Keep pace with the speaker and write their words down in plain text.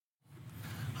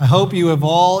I hope you have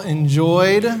all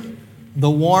enjoyed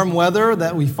the warm weather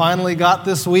that we finally got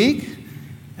this week,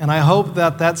 and I hope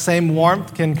that that same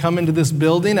warmth can come into this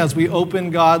building as we open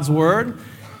God's Word.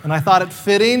 And I thought it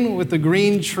fitting with the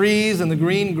green trees and the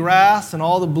green grass and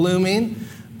all the blooming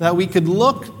that we could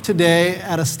look today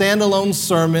at a standalone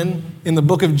sermon in the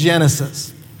book of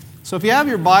Genesis. So if you have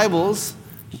your Bibles,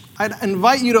 I'd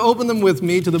invite you to open them with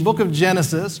me to the book of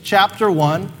Genesis, chapter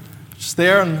 1. It's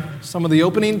there on some of the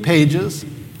opening pages.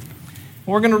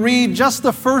 We're going to read just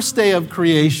the first day of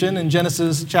creation in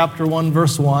Genesis chapter 1,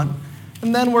 verse 1.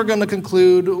 And then we're going to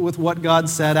conclude with what God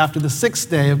said after the sixth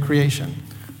day of creation.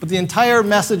 But the entire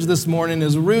message this morning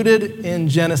is rooted in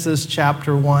Genesis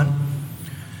chapter 1.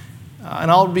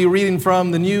 And I'll be reading from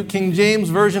the New King James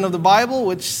Version of the Bible,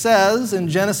 which says in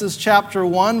Genesis chapter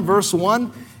 1, verse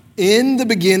 1, "In the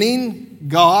beginning,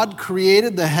 God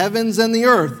created the heavens and the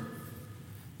earth.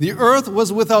 The earth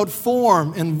was without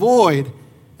form and void,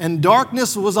 and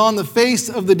darkness was on the face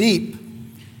of the deep.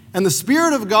 And the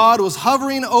Spirit of God was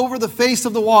hovering over the face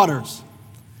of the waters.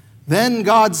 Then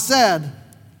God said,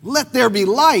 'Let there be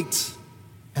light.'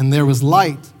 And there was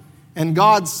light. And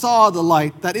God saw the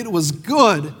light, that it was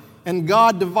good. And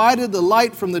God divided the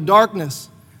light from the darkness.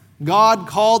 God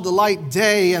called the light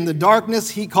day, and the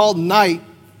darkness he called night.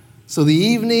 So the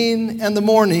evening and the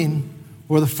morning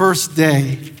were the first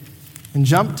day." And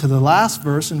jump to the last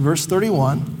verse in verse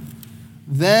 31.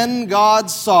 "Then God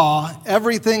saw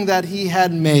everything that he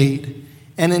had made,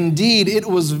 and indeed it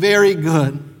was very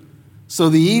good. So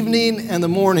the evening and the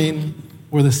morning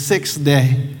were the sixth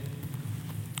day."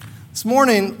 This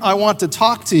morning, I want to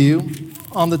talk to you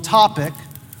on the topic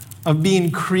of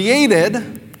being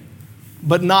created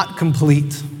but not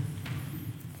complete.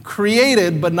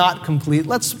 Created but not complete.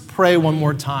 Let's pray one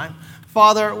more time.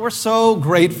 Father, we're so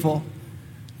grateful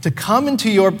to come into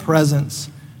your presence,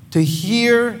 to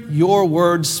hear your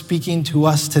word speaking to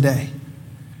us today.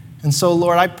 And so,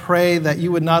 Lord, I pray that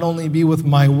you would not only be with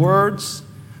my words,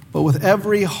 but with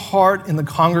every heart in the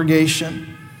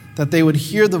congregation, that they would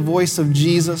hear the voice of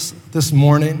Jesus this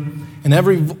morning, and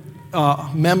every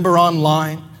member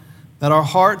online, that our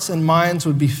hearts and minds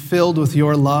would be filled with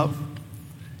your love.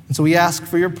 And so we ask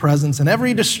for your presence, and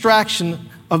every distraction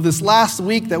of this last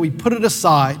week that we put it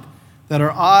aside, that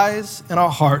our eyes and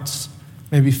our hearts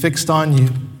may be fixed on you.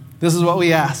 This is what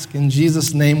we ask. In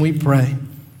Jesus' name we pray.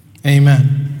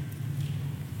 Amen.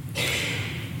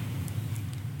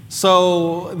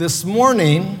 So this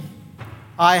morning,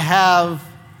 I have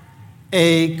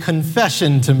a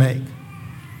confession to make.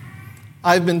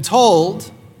 I've been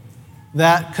told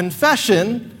that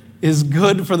confession is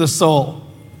good for the soul.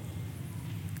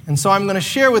 And so I'm going to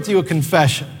share with you a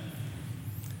confession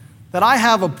that I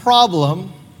have a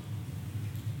problem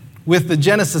with the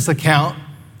Genesis account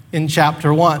in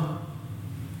chapter 1.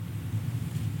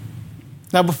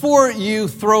 Now, before you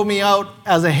throw me out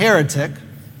as a heretic,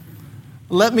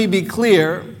 let me be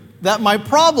clear that my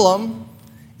problem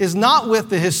is not with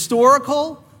the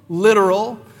historical,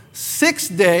 literal,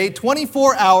 6-day,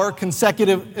 24-hour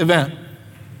consecutive event.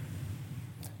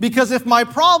 Because if my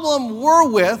problem were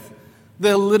with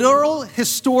the literal,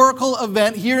 historical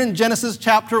event here in Genesis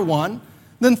chapter 1,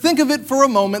 then think of it for a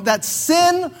moment that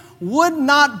sin would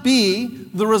not be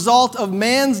the result of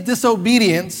man's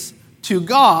disobedience to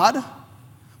God,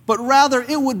 but rather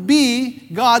it would be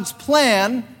God's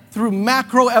plan through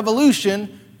macroevolution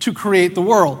to create the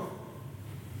world.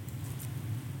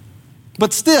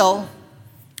 But still,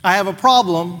 I have a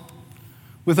problem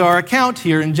with our account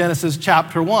here in Genesis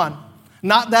chapter 1.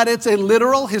 Not that it's a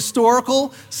literal,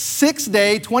 historical,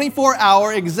 6-day,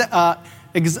 24-hour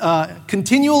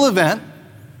continual event,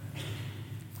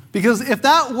 because if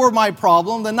that were my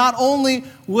problem, then not only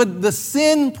would the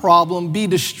sin problem be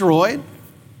destroyed,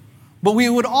 but we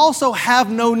would also have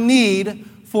no need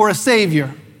for a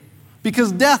Savior,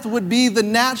 because death would be the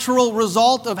natural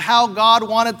result of how God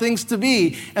wanted things to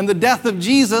be. And the death of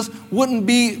Jesus wouldn't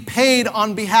be paid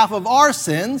on behalf of our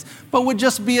sins, but would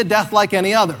just be a death like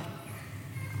any other.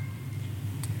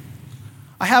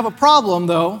 I have a problem,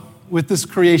 though, with this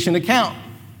creation account.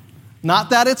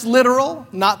 Not that it's literal,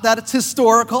 not that it's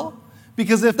historical,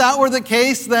 because if that were the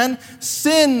case, then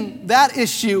sin, that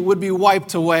issue would be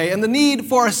wiped away, and the need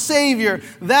for a Savior,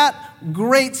 that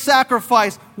great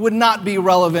sacrifice, would not be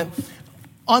relevant.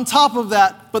 On top of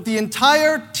that, but the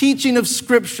entire teaching of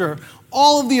Scripture,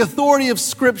 all of the authority of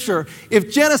Scripture,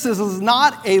 if Genesis is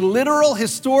not a literal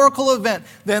historical event,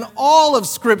 then all of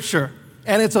Scripture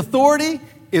and its authority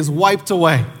is wiped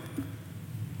away.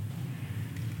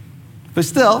 But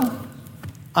still,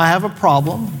 I have a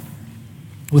problem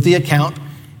with the account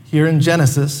here in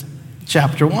Genesis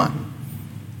chapter 1.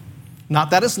 Not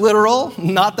that it's literal,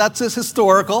 not that it's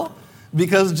historical,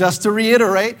 because just to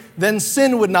reiterate, then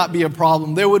sin would not be a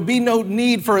problem. There would be no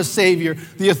need for a Savior.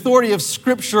 The authority of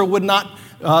Scripture would not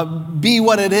be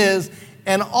what it is.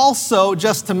 And also,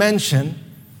 just to mention,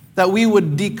 that we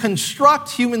would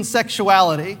deconstruct human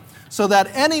sexuality so that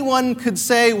anyone could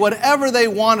say whatever they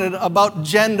wanted about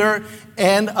gender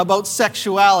and about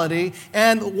sexuality.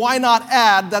 And why not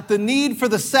add that the need for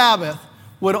the Sabbath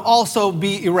would also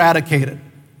be eradicated?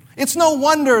 It's no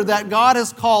wonder that God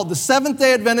has called the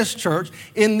Seventh-day Adventist Church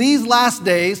in these last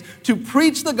days to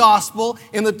preach the gospel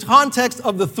in the context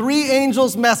of the three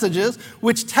angels' messages,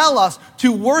 which tell us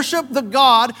to worship the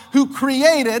God who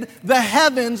created the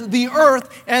heavens, the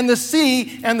earth, and the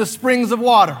sea, and the springs of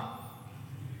water.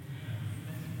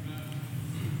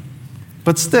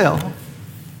 But still,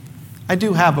 I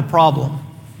do have a problem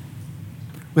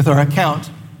with our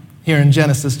account here in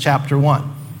Genesis chapter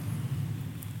 1.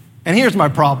 And here's my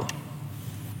problem.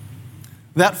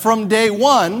 That from day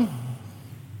 1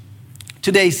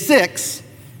 to day 6,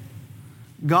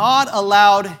 God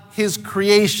allowed his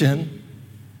creation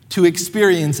to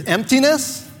experience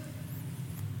emptiness,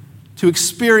 to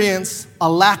experience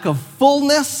a lack of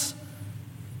fullness,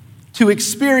 to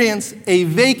experience a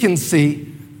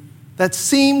vacancy that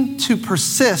seemed to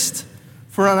persist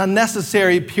for an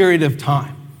unnecessary period of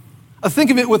time. Think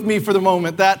of it with me for the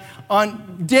moment that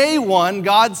on day 1,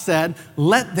 God said,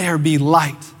 "Let there be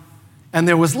light." And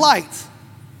there was light.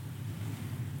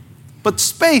 But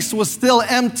space was still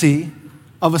empty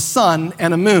of a sun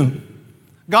and a moon.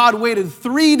 God waited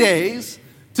 3 days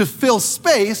to fill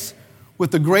space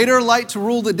with the greater light to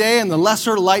rule the day and the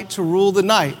lesser light to rule the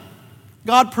night.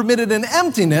 God permitted an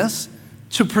emptiness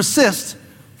to persist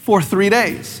for 3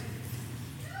 days.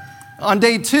 On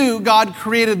day 2, God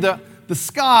created the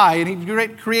sky and he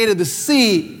created the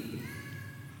sea.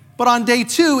 But on day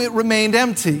 2, it remained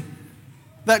empty.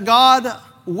 That God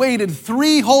waited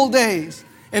 3 whole days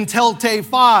until day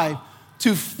 5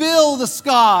 to fill the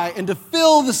sky and to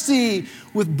fill the sea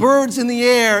with birds in the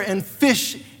air and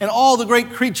fish and all the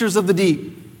great creatures of the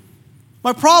deep.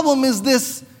 My problem is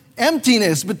this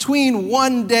emptiness between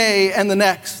one day and the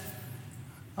next.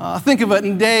 Think of it,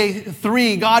 in day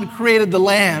 3, God created the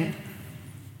land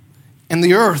and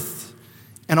the earth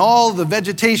and all the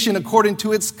vegetation according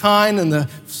to its kind and the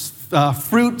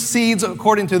fruit seeds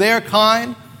according to their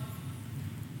kind.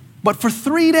 But for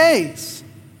 3 days,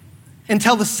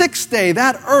 until the 6th day,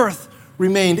 that earth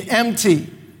remained empty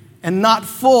and not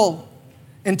full.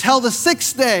 Until the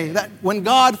 6th day, that when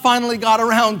God finally got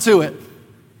around to it,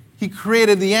 he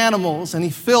created the animals and he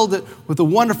filled it with the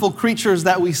wonderful creatures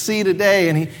that we see today,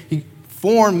 and he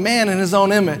formed man in his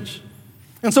own image.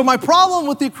 And so my problem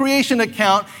with the creation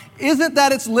account isn't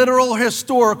that it's literal or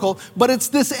historical, but it's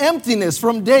this emptiness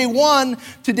from day 1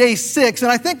 to day 6.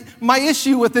 And I think my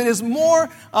issue with it is more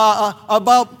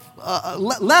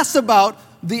less about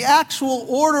the actual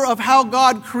order of how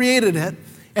God created it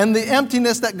and the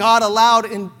emptiness that God allowed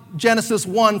in Genesis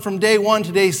 1 from day 1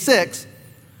 to day 6.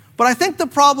 But I think the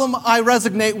problem I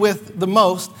resonate with the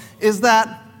most is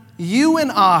that you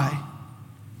and I,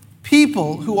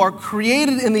 people who are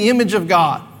created in the image of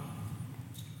God,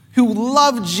 who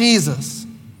love Jesus,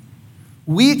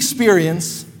 we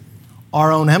experience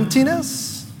our own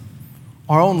emptiness,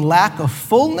 our own lack of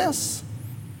fullness,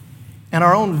 and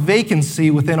our own vacancy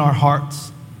within our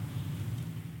hearts.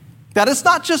 That it's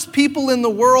not just people in the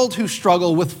world who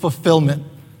struggle with fulfillment,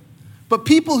 but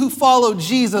people who follow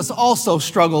Jesus also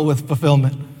struggle with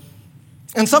fulfillment.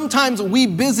 And sometimes we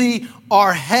busy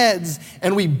our heads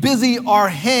and we busy our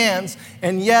hands,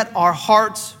 and yet our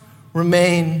hearts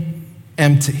remain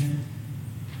empty.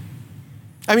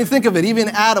 I mean, think of it. Even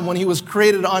Adam, when he was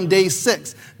created on day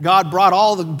 6, God brought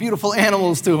all the beautiful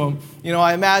animals to him. You know,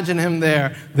 I imagine him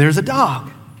there. There's a dog.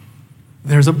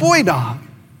 There's a boy dog.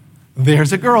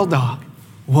 There's a girl dog.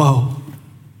 Whoa.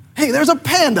 Hey, there's a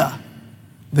panda.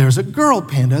 There's a girl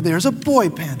panda. There's a boy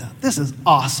panda. This is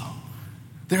awesome.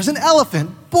 There's an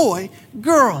elephant. Boy,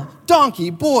 girl, donkey,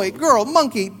 boy, girl,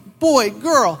 monkey, boy,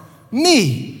 girl,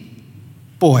 me,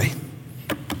 boy.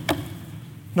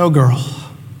 No girl.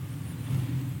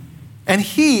 And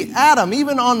he, Adam,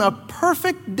 even on a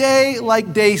perfect day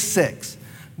like day 6,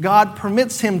 God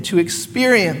permits him to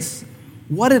experience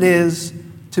what it is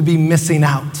to be missing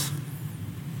out.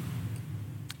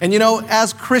 And you know,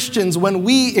 as Christians, when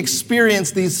we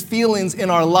experience these feelings in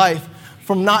our life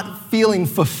from not feeling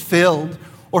fulfilled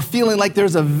or feeling like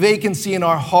there's a vacancy in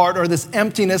our heart or this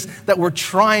emptiness that we're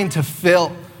trying to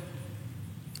fill,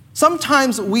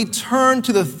 sometimes we turn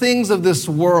to the things of this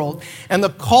world and the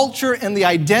culture and the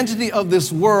identity of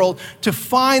this world to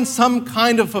find some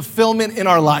kind of fulfillment in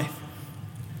our life.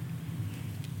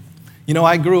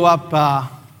 I grew up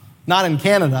not in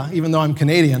Canada, even though I'm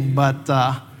Canadian, but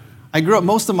I grew up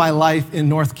most of my life in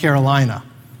North Carolina,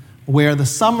 where the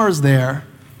summers there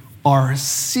are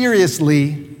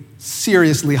seriously,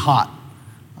 seriously hot.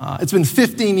 It's been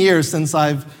 15 years since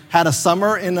I've had a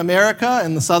summer in America,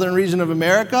 in the southern region of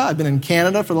America. I've been in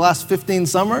Canada for the last 15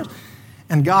 summers.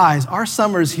 And guys, our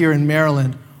summers here in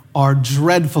Maryland are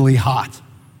dreadfully hot,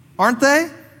 aren't they?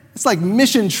 It's like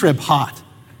mission trip hot.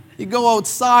 You go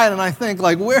outside and I think,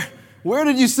 like, where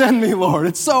did you send me, Lord?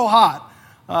 It's so hot.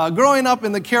 Growing up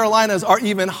in the Carolinas,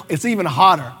 it's even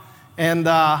hotter. And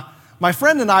my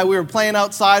friend and I, we were playing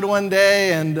outside one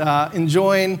day and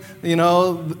enjoying,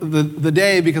 the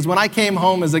day, because when I came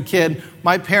home as a kid,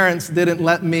 my parents didn't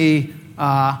let me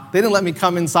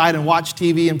come inside and watch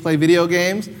TV and play video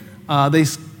games. They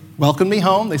welcomed me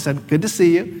home. They said, "Good to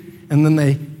see you," and then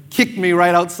they kicked me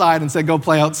right outside and said, "Go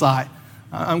play outside."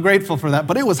 I'm grateful for that,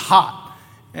 but it was hot.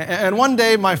 And one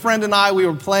day, my friend and I, we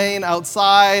were playing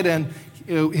outside, and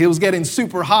it was getting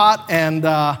super hot, and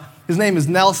his name is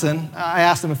Nelson. I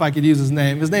asked him if I could use his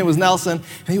name. His name was Nelson,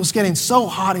 and he was getting so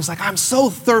hot. He's like, "I'm so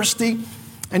thirsty."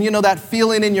 And that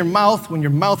feeling in your mouth when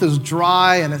your mouth is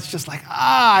dry and it's just like,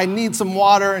 I need some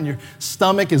water, and your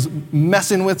stomach is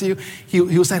messing with you. He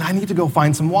was saying, "I need to go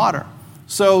find some water."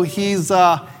 So he's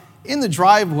in the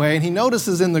driveway, and he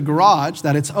notices in the garage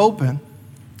that it's open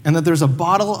and that there's a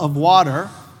bottle of water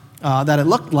that it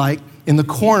looked like in the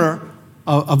corner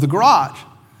of the garage.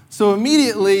 So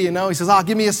immediately, he says,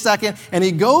 "Give me a second." And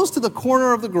he goes to the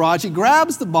corner of the garage, he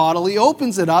grabs the bottle, he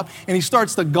opens it up, and he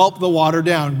starts to gulp the water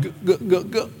down.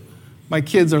 Go. My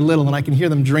kids are little, and I can hear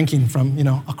them drinking from,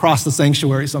 across the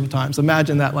sanctuary sometimes.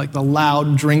 Imagine that, like the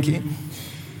loud drinking.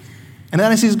 And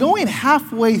then as he's going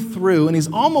halfway through, and he's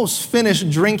almost finished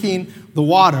drinking the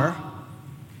water,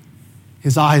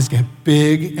 his eyes get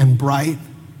big and bright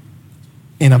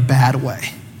in a bad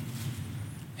way.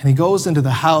 And he goes into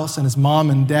the house, and his mom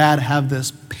and dad have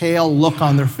this pale look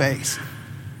on their face,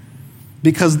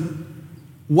 because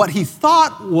what he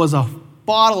thought was a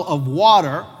bottle of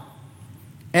water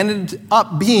ended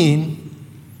up being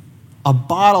a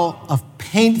bottle of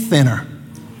paint thinner.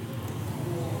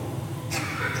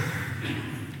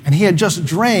 And he had just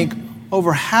drank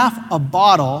over half a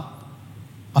bottle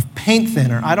of paint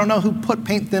thinner. I don't know who put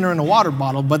paint thinner in a water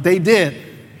bottle, but they did.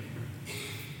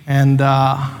 And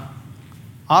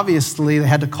obviously, they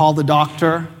had to call the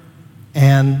doctor.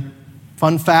 And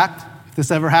fun fact, if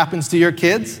this ever happens to your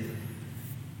kids,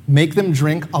 make them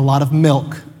drink a lot of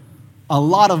milk. A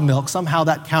lot of milk. Somehow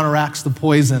that counteracts the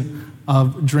poison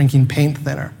of drinking paint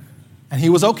thinner. And he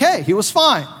was okay. He was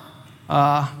fine.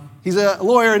 He's a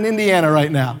lawyer in Indiana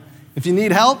right now. If you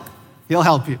need help, he'll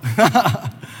help you.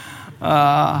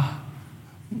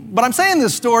 But I'm saying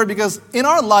this story because in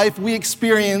our life, we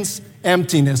experience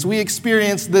emptiness. We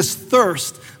experience this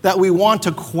thirst that we want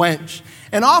to quench.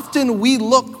 And often we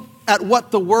look at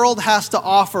what the world has to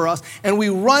offer us, and we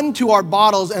run to our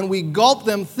bottles and we gulp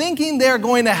them, thinking they're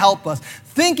going to help us,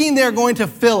 thinking they're going to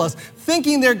fill us,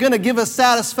 thinking they're going to give us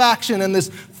satisfaction and this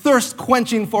thirst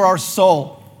quenching for our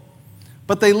soul.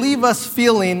 But they leave us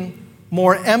feeling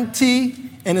more empty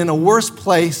and in a worse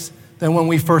place than when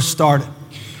we first started.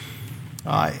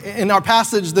 In our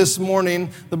passage this morning,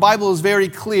 the Bible is very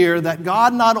clear that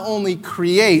God not only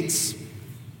creates,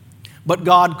 but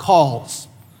God calls.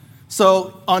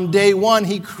 So on day one,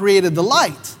 he created the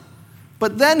light.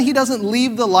 But then he doesn't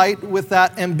leave the light with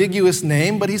that ambiguous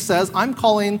name, but he says, "I'm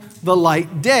calling the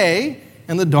light day,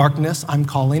 and the darkness I'm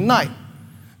calling night."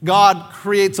 God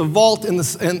creates a vault in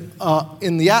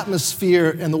the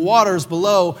atmosphere and the waters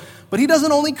below, but he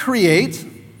doesn't only create,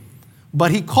 but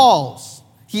he calls.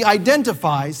 He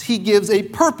identifies. He gives a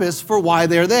purpose for why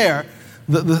they're there.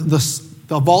 The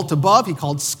vault above, he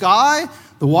called sky.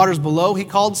 The waters below, he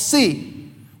called sea.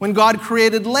 When God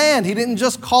created land, he didn't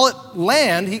just call it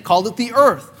land, he called it the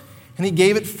earth. And he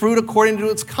gave it fruit according to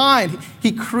its kind.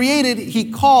 He created,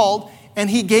 he called, and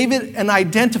he gave it an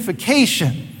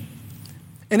identification.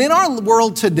 And in our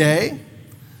world today,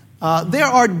 there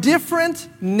are different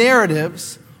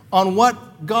narratives on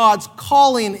what God's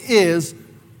calling is,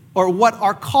 or what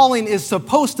our calling is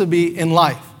supposed to be in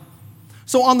life.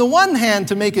 So on the one hand,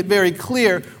 to make it very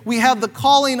clear, we have the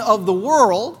calling of the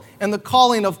world and the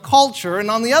calling of culture,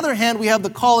 and on the other hand, we have the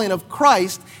calling of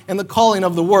Christ and the calling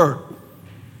of the Word.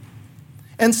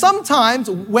 And sometimes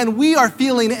when we are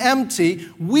feeling empty,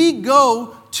 we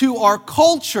go to our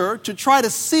culture to try to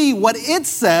see what it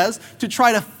says, to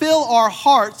try to fill our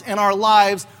hearts and our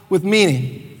lives with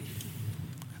meaning.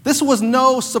 This was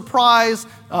no surprise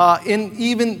in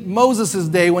even Moses'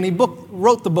 day when he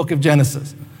wrote the book of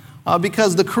Genesis.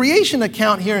 because the creation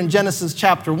account here in Genesis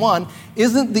chapter 1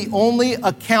 isn't the only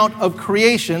account of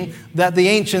creation that the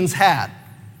ancients had.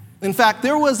 In fact,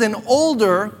 there was an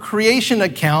older creation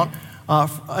account,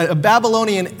 a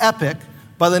Babylonian epic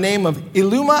by the name of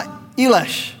Enuma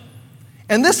Elish.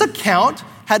 And this account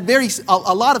had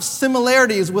a lot of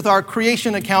similarities with our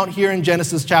creation account here in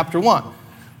Genesis chapter 1.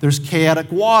 There's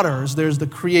chaotic waters, there's the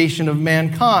creation of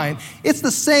mankind. It's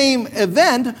the same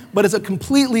event, but it's a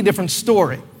completely different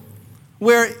story.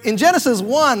 Where in Genesis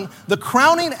 1, the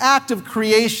crowning act of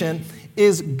creation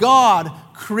is God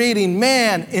creating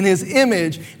man in his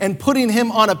image and putting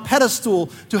him on a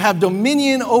pedestal to have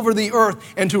dominion over the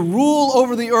earth and to rule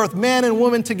over the earth, man and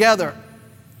woman together.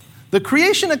 The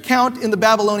creation account in the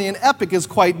Babylonian epic is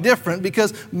quite different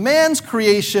because man's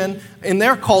creation in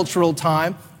their cultural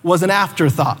time was an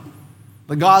afterthought.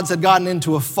 The gods had gotten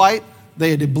into a fight,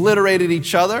 they had obliterated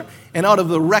each other, and out of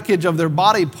the wreckage of their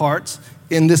body parts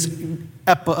in this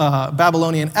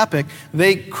Babylonian epic,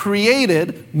 they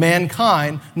created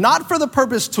mankind, not for the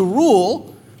purpose to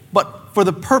rule, but for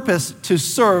the purpose to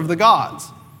serve the gods.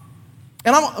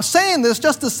 And I'm saying this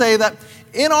just to say that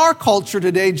in our culture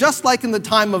today, just like in the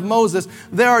time of Moses,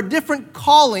 there are different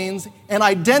callings and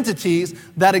identities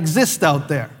that exist out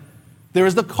there. There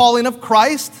is the calling of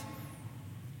Christ,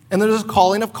 and there's a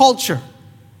calling of culture.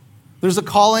 There's a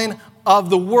calling of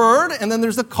the Word, and then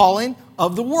there's a calling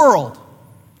of the world.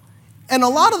 And a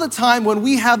lot of the time when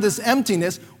we have this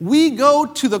emptiness, we go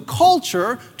to the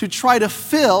culture to try to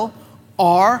fill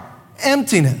our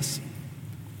emptiness.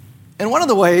 And one of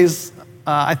the ways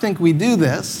I think we do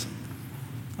this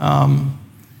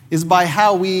is by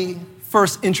how we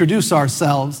first introduce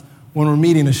ourselves when we're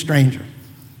meeting a stranger.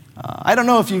 I don't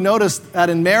know if you noticed that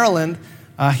in Maryland,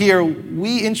 here,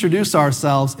 we introduce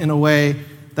ourselves in a way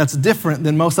that's different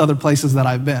than most other places that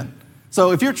I've been.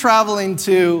 So if you're traveling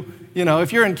to,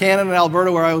 if you're in Canada and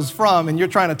Alberta where I was from, and you're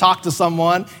trying to talk to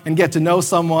someone and get to know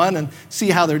someone and see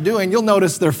how they're doing, you'll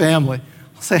notice their family.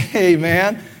 I'll say, hey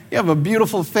man, you have a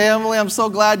beautiful family. I'm so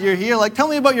glad you're here. Like, tell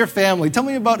me about your family. Tell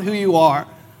me about who you are.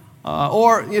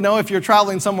 Or, if you're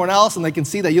traveling somewhere else and they can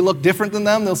see that you look different than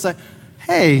them, they'll say,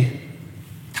 hey,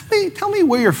 tell me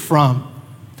where you're from.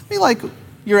 Tell me like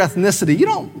your ethnicity. You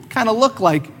don't kind of look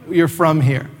like you're from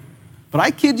here. But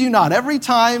I kid you not, every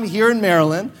time here in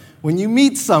Maryland, when you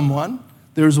meet someone,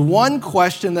 there's one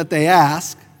question that they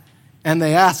ask, and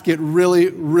they ask it really,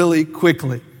 really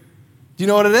quickly. Do you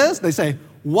know what it is? They say,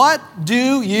 what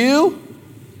do you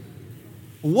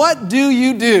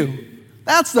do?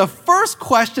 That's the first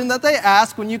question that they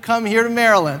ask when you come here to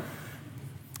Maryland.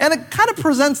 And it kind of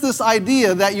presents this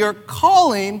idea that your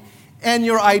calling and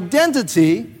your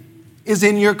identity is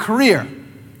in your career.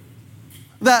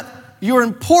 That your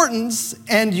importance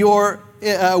and your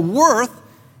worth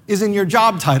is in your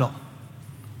job title.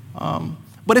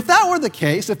 But if that were the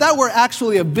case, if that were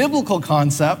actually a biblical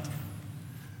concept,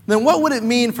 then what would it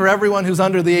mean for everyone who's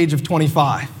under the age of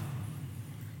 25?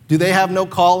 Do they have no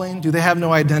calling? Do they have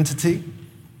no identity?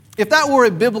 If that were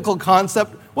a biblical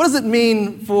concept, what does it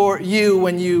mean for you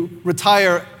when you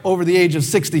retire over the age of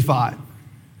 65?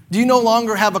 Do you no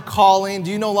longer have a calling?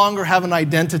 Do you no longer have an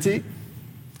identity?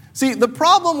 See, the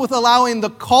problem with allowing the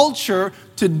culture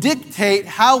to dictate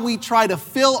how we try to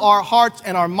fill our hearts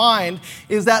and our mind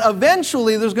is that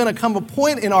eventually there's going to come a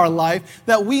point in our life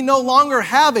that we no longer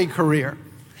have a career,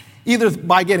 either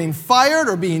by getting fired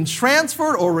or being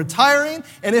transferred or retiring.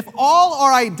 And if all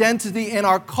our identity and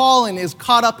our calling is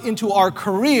caught up into our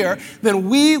career, then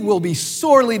we will be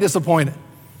sorely disappointed.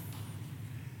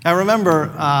 I remember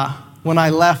when I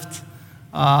left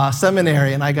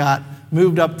seminary and I got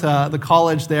moved up to the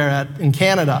college there in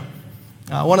Canada.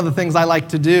 One of the things I like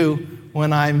to do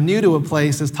when I'm new to a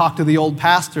place is talk to the old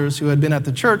pastors who had been at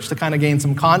the church to kind of gain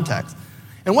some context.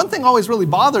 And one thing always really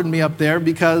bothered me up there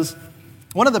because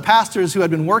one of the pastors who had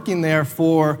been working there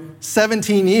for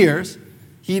 17 years,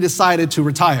 he decided to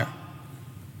retire.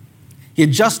 He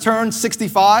had just turned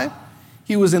 65.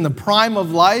 He was in the prime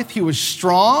of life. He was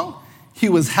strong. He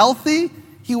was healthy.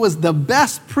 He was the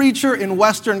best preacher in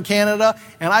Western Canada,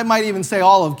 and I might even say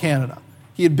all of Canada.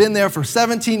 He had been there for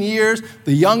 17 years.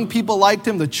 The young people liked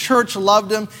him. The church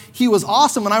loved him. He was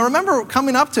awesome. And I remember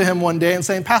coming up to him one day and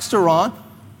saying, Pastor Ron,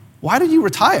 why did you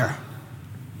retire?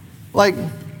 Like,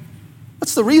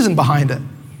 what's the reason behind it?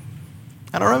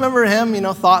 And I remember him,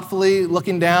 thoughtfully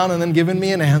looking down and then giving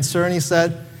me an answer. And he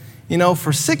said,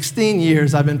 for 16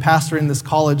 years, I've been pastoring this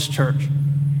college church.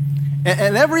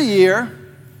 And every year,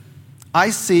 I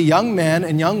see young men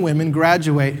and young women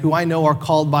graduate who I know are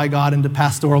called by God into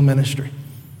pastoral ministry.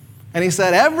 And he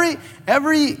said,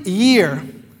 every year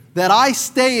that I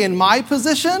stay in my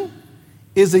position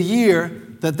is a year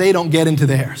that they don't get into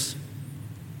theirs.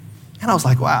 And I was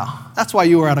like, wow, that's why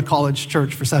you were at a college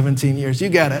church for 17 years. You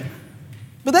get it.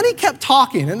 But then he kept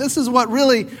talking, and this is what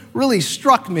really, really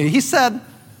struck me. He said,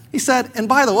 and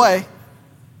by the way,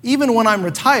 even when I'm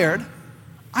retired,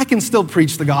 I can still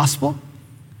preach the gospel.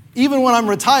 Even when I'm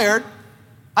retired,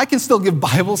 I can still give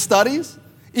Bible studies.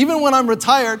 Even when I'm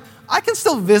retired, I can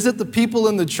still visit the people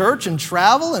in the church and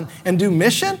travel and do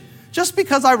mission. Just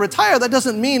because I retire, that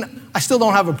doesn't mean I still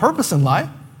don't have a purpose in life.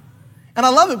 And I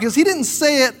love it because he didn't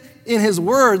say it in his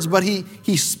words, but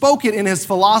he spoke it in his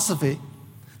philosophy.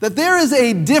 That there is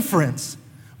a difference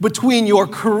between your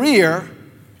career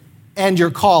and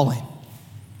your calling.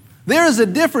 There is a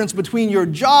difference between your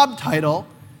job title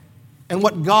and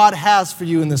what God has for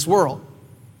you in this world.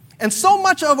 And so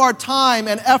much of our time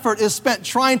and effort is spent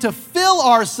trying to fill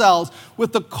ourselves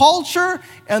with the culture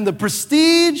and the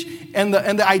prestige and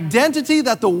the identity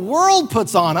that the world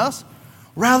puts on us,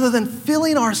 rather than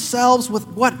filling ourselves with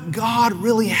what God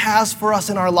really has for us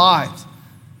in our lives.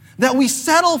 That we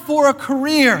settle for a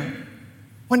career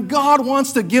when God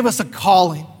wants to give us a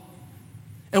calling.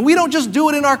 And we don't just do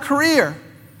it in our career,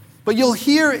 but you'll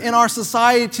hear in our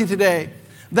society today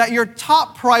that your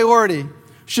top priority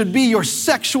should be your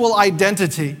sexual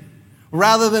identity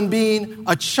rather than being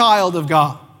a child of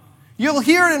God. You'll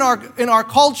hear in our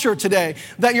culture today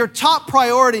that your top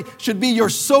priority should be your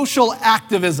social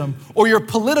activism or your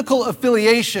political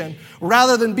affiliation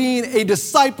rather than being a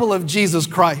disciple of Jesus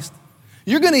Christ.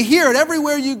 You're going to hear it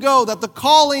everywhere you go that the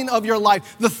calling of your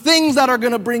life, the things that are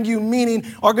going to bring you meaning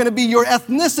are going to be your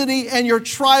ethnicity and your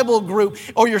tribal group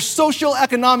or your social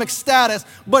economic status.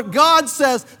 But God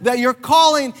says that your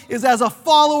calling is as a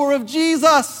follower of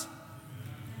Jesus.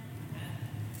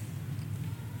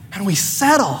 And we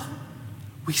settle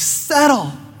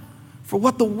for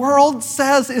what the world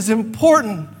says is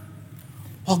important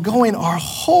while going our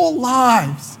whole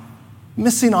lives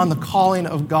missing on the calling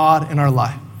of God in our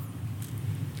life.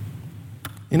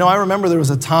 You know, I remember there was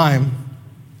a time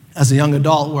as a young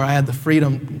adult where I had the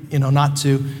freedom, not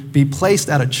to be placed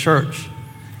at a church.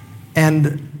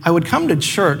 And I would come to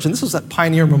church, and this was at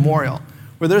Pioneer Memorial,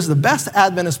 where there's the best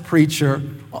Adventist preacher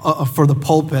for the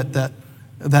pulpit that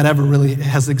ever really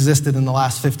has existed in the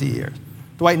last 50 years.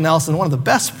 Dwight Nelson, one of the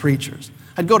best preachers.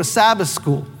 I'd go to Sabbath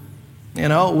school,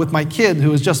 with my kid who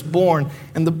was just born,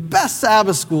 and the best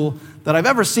Sabbath school that I've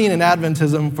ever seen in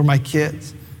Adventism for my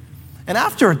kids. And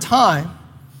after a time,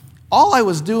 all I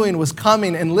was doing was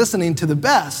coming and listening to the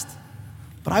best,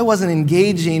 but I wasn't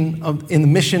engaging in the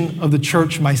mission of the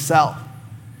church myself.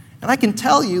 And I can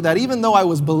tell you that even though I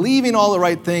was believing all the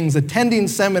right things, attending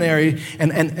seminary,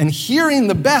 and hearing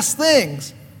the best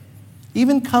things,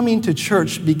 even coming to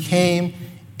church became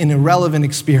an irrelevant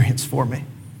experience for me.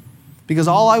 Because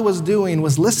all I was doing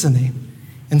was listening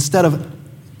instead of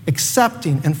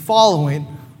accepting and following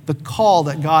the call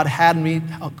that God had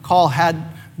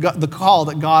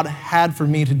for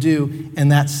me to do in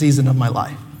that season of my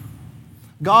life.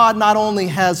 God not only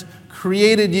has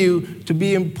created you to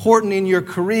be important in your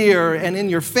career and in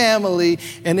your family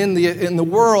and in the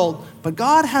world, but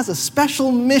God has a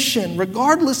special mission,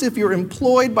 regardless if you're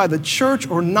employed by the church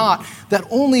or not, that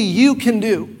only you can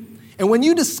do. And when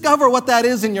you discover what that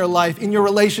is in your life, in your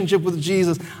relationship with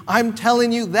Jesus, I'm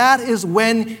telling you, that is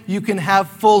when you can have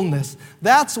fullness.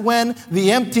 That's when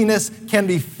the emptiness can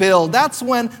be filled. That's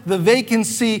when the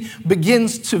vacancy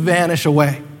begins to vanish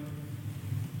away.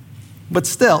 But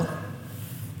still,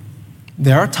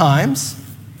 there are times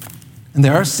and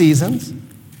there are seasons,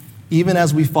 even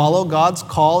as we follow God's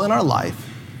call in our life,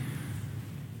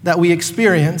 that we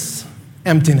experience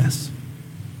emptiness,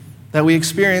 that we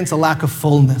experience a lack of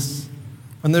fullness,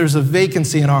 when there's a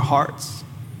vacancy in our hearts.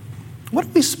 What are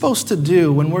we supposed to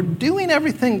do when we're doing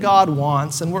everything God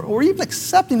wants and we're even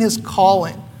accepting His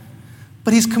calling,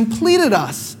 but He's completed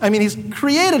us? He's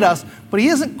created us, but He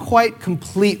isn't quite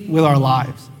complete with our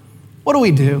lives. What do we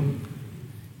do?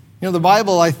 The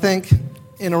Bible, I think,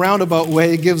 in a roundabout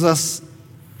way, gives us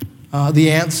the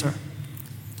answer.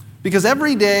 Because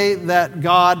every day that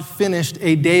God finished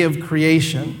a day of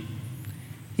creation,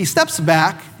 He steps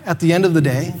back at the end of the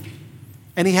day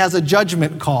and He has a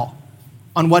judgment call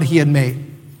on what He had made.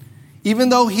 Even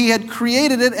though He had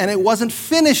created it and it wasn't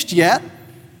finished yet,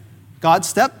 God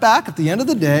stepped back at the end of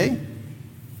the day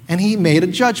and He made a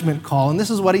judgment call. And this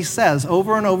is what He says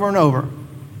over and over and over.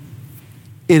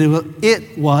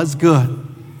 It was good.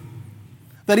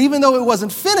 That even though it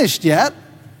wasn't finished yet,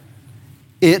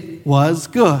 it was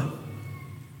good.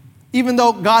 Even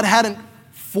though God hadn't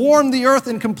formed the earth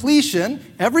in completion,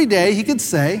 every day He could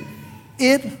say,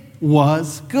 it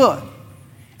was good.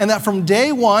 And that from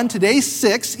day 1 to day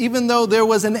 6, even though there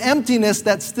was an emptiness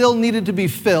that still needed to be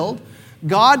filled,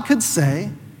 God could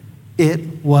say,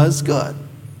 it was good.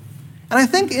 And I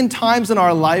think in times in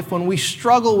our life when we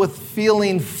struggle with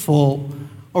feeling full,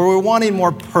 or we're wanting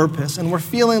more purpose, and we're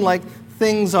feeling like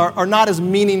things are not as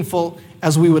meaningful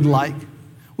as we would like,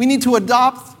 we need to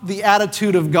adopt the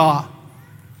attitude of God,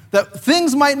 that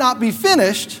things might not be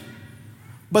finished,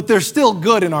 but they're still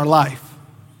good in our life.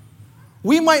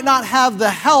 We might not have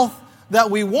the health that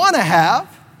we want to have,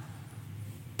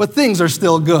 but things are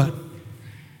still good.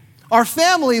 Our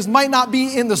families might not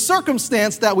be in the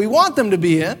circumstance that we want them to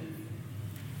be in,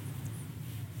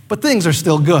 but things are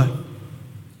still good.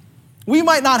 We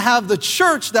might not have the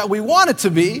church that we want it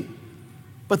to be,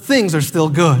 but things are still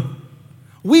good.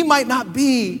 We might not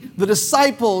be the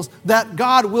disciples that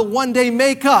God will one day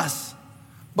make us,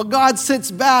 but God sits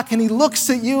back and he looks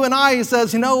at you and I and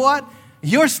says, you know what?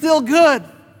 You're still good.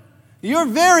 You're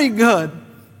very good.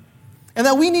 And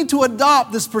that we need to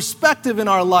adopt this perspective in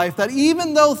our life that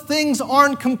even though things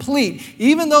aren't complete,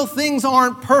 even though things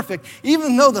aren't perfect,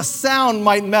 even though the sound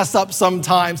might mess up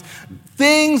sometimes,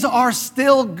 things are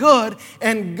still good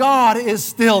and God is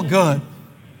still good.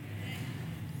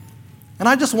 And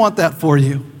I just want that for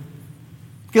you,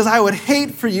 because I would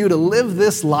hate for you to live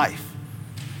this life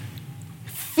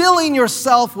filling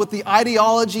yourself with the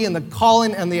ideology and the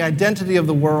calling and the identity of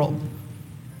the world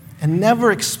and never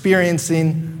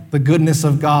experiencing the goodness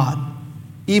of God,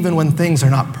 even when things are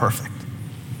not perfect.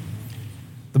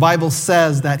 The Bible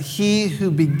says that he who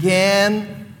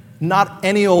began not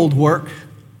any old work,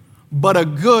 but a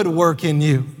good work in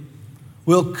you,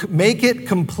 will make it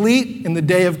complete in the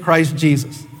day of Christ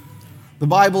Jesus. The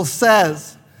Bible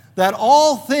says that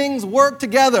all things work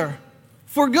together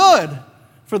for good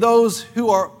for those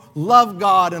who love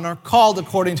God and are called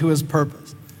according to his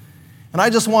purpose. And I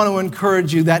just want to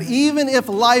encourage you that even if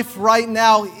life right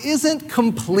now isn't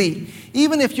complete,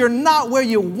 even if you're not where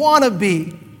you want to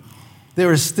be,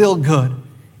 there is still good,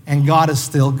 and God is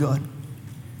still good.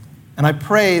 And I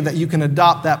pray that you can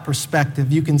adopt that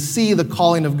perspective. You can see the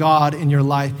calling of God in your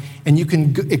life, and you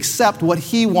can accept what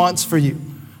he wants for you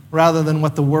rather than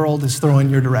what the world is throwing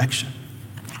your direction.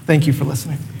 Thank you for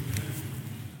listening.